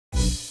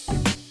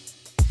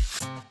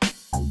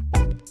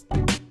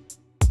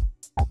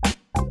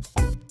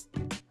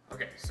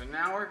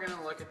now we're going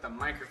to look at the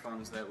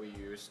microphones that we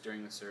use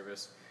during the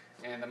service.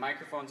 And the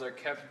microphones are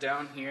kept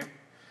down here.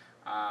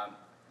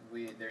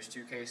 There's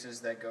two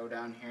cases that go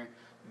down here.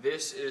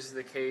 This is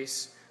the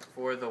case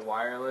for the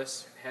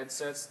wireless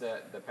headsets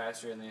that the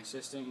pastor and the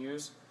assistant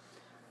use.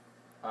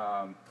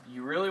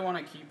 You really want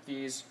to keep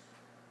these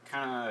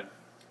kind of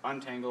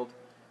untangled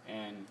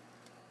and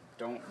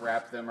don't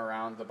wrap them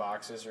around the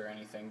boxes or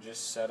anything.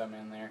 Just set them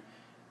in there.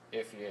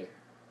 If you,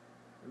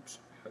 oops,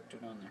 I hooked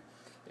it on there.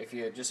 If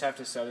you just have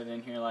to set it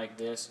in here like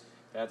this,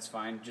 that's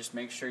fine. Just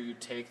make sure you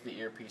take the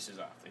earpieces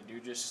off. They do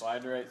just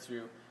slide right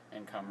through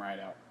and come right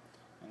out.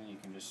 And then you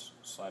can just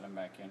slide them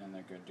back in and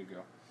they're good to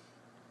go.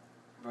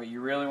 But you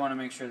really want to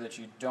make sure that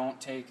you don't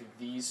take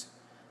these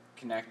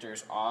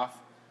connectors off.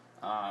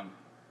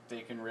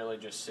 They can really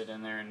just sit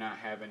in there and not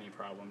have any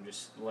problem.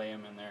 Just lay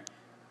them in there.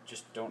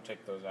 Just don't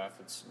take those off.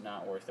 It's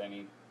not worth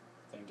anything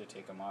to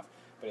take them off.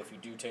 But if you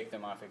do take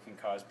them off, it can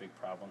cause big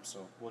problems.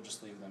 So we'll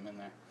just leave them in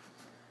there.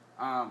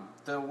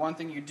 The one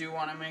thing you do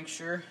want to make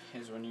sure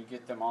is when you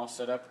get them all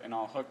set up and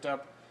all hooked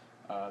up,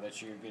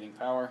 that you're getting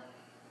power.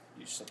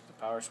 You set the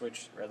power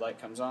switch, red light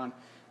comes on.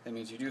 That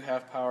means you do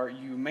have power.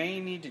 You may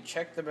need to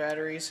check the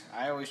batteries.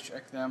 I always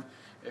check them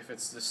if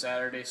it's the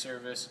Saturday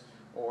service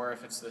or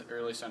if it's the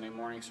early Sunday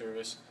morning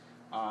service.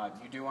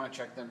 You do want to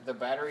check them. The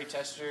battery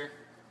tester,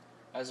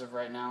 as of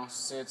right now,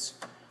 sits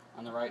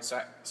on the right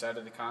side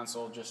of the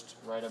console, just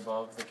right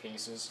above the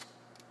cases.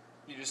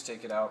 You just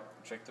take it out,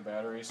 check the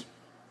batteries.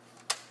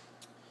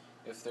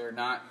 If they're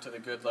not to the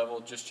good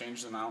level, just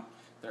change them out.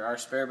 There are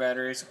spare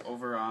batteries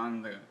over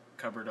on the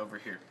cupboard over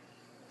here.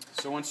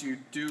 So once you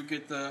do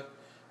get the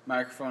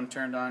microphone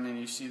turned on and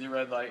you see the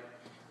red light,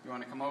 you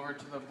want to come over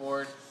to the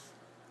board,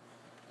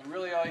 and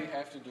really all you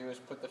have to do is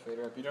put the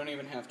fader up. You don't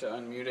even have to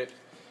unmute it,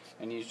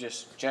 and you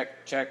just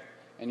check,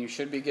 and you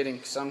should be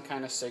getting some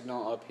kind of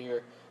signal up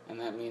here, and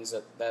that means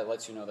that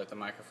lets you know that the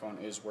microphone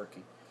is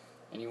working.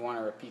 And you want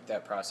to repeat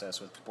that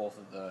process with both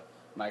of the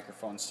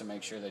microphones to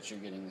make sure that you're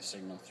getting the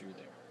signal through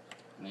there.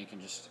 And then you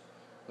can just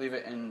leave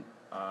it and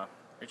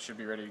it should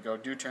be ready to go.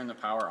 Do turn the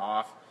power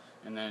off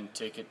and then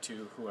take it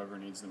to whoever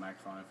needs the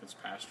microphone, if it's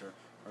pastor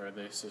or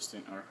the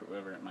assistant or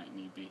whoever it might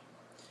need be.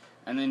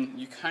 And then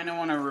you kind of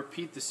want to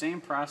repeat the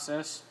same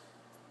process.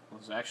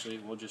 Actually,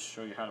 we'll just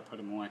show you how to put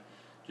them away.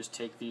 Just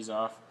take these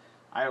off.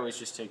 I always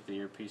just take the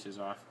earpieces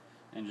off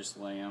and just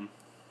lay them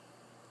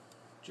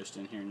just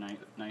in here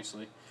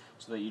nicely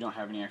so that you don't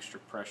have any extra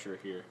pressure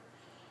here.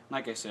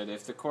 Like I said,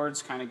 if the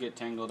cords kind of get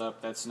tangled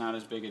up, that's not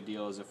as big a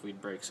deal as if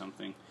we'd break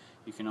something.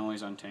 You can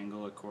always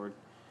untangle a cord.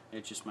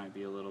 It just might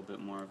be a little bit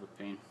more of a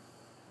pain.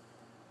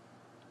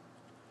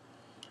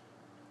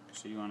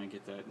 So you want to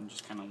get that and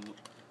just kind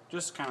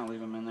of leave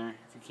them in there.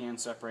 If you can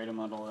separate them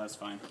a little, that's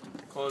fine.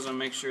 Close them,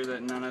 make sure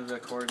that none of the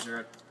cords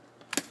are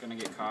going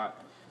to get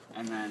caught,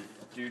 and then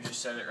do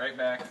just set it right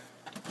back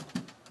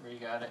where you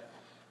got it.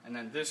 And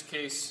then this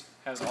case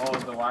has all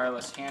of the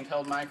wireless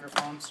handheld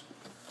microphones,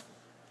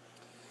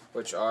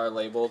 which are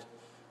labeled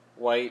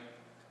white,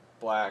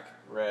 black,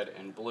 red,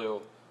 and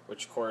blue,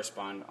 which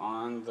correspond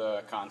on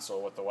the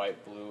console with the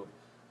white, blue,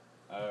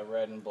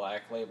 red, and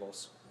black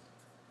labels.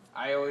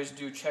 I always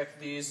do check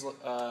these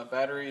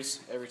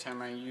batteries every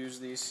time I use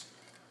these.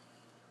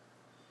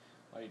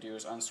 All you do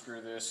is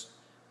unscrew this.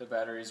 The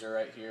batteries are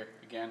right here.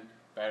 Again,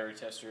 battery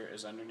tester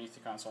is underneath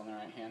the console on the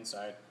right hand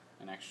side,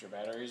 and extra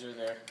batteries are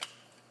there.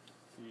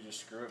 You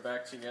just screw it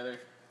back together.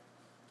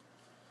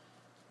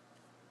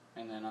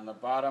 And then on the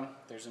bottom,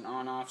 there's an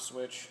on-off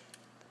switch.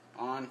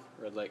 On,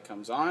 red light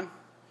comes on.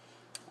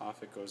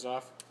 Off, it goes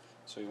off.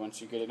 So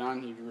once you get it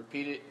on, you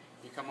repeat it.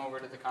 You come over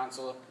to the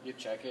console, you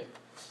check it.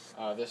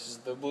 This is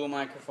the blue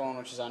microphone,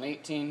 which is on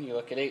 18. You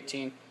look at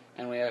 18,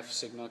 and we have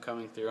signal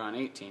coming through on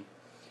 18.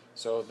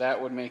 So that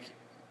would make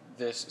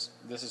this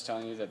is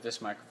telling you that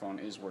this microphone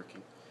is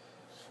working.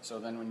 So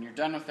then when you're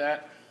done with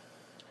that,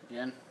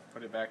 again,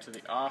 put it back to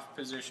the off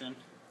position,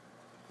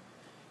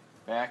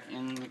 back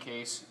in the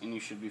case, and you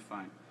should be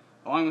fine.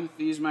 Along with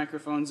these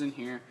microphones in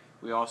here,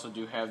 we also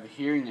do have the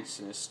hearing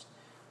assist.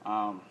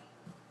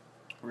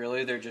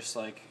 Really, they're just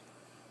like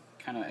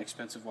kind of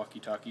expensive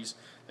walkie-talkies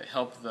that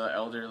help the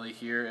elderly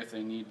hear if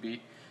they need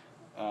be.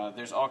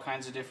 There's all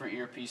kinds of different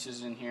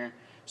earpieces in here,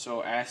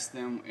 so ask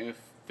them if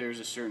there's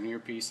a certain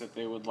earpiece that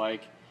they would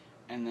like,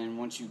 and then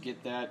once you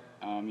get that,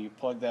 you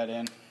plug that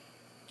in,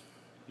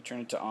 you turn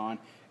it to on.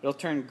 It'll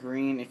turn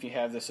green if you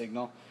have the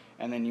signal,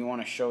 and then you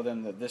want to show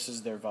them that this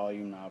is their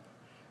volume knob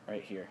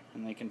right here,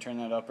 and they can turn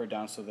that up or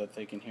down so that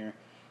they can hear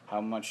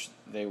how much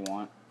they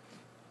want.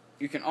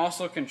 You can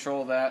also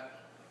control that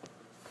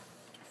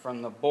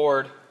from the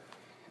board.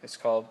 It's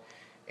called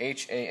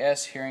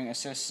HAS, Hearing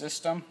Assist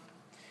System,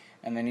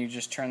 and then you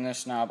just turn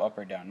this knob up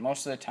or down.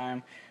 Most of the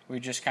time we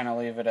just kind of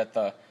leave it at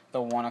the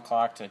 1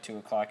 o'clock to 2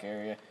 o'clock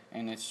area,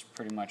 and it's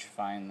pretty much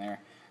fine there.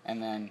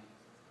 And then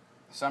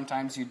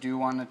sometimes you do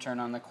want to turn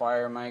on the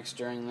choir mics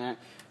during that,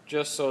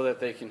 just so that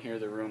they can hear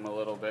the room a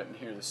little bit and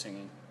hear the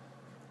singing.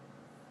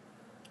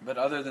 But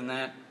other than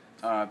that,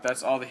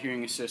 that's all the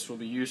hearing assist will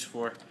be used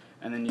for.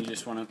 And then you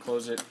just want to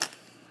close it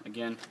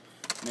again,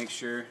 make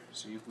sure,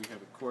 see if we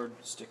have a cord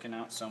sticking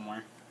out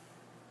somewhere.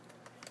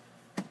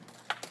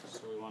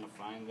 So we want to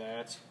find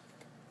that.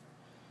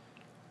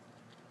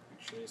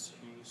 Actually, it's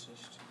hearing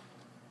assist.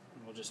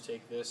 And we'll just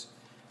take this,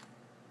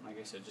 like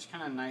I said, just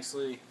kind of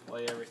nicely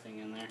lay everything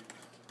in there.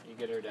 You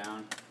get her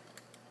down.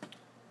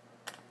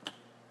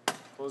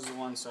 Close the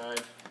one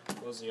side,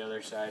 close the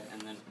other side,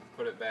 and then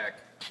put it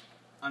back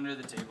under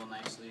the table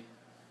nicely.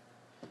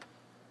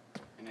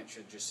 And it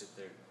should just sit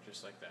there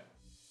just like that.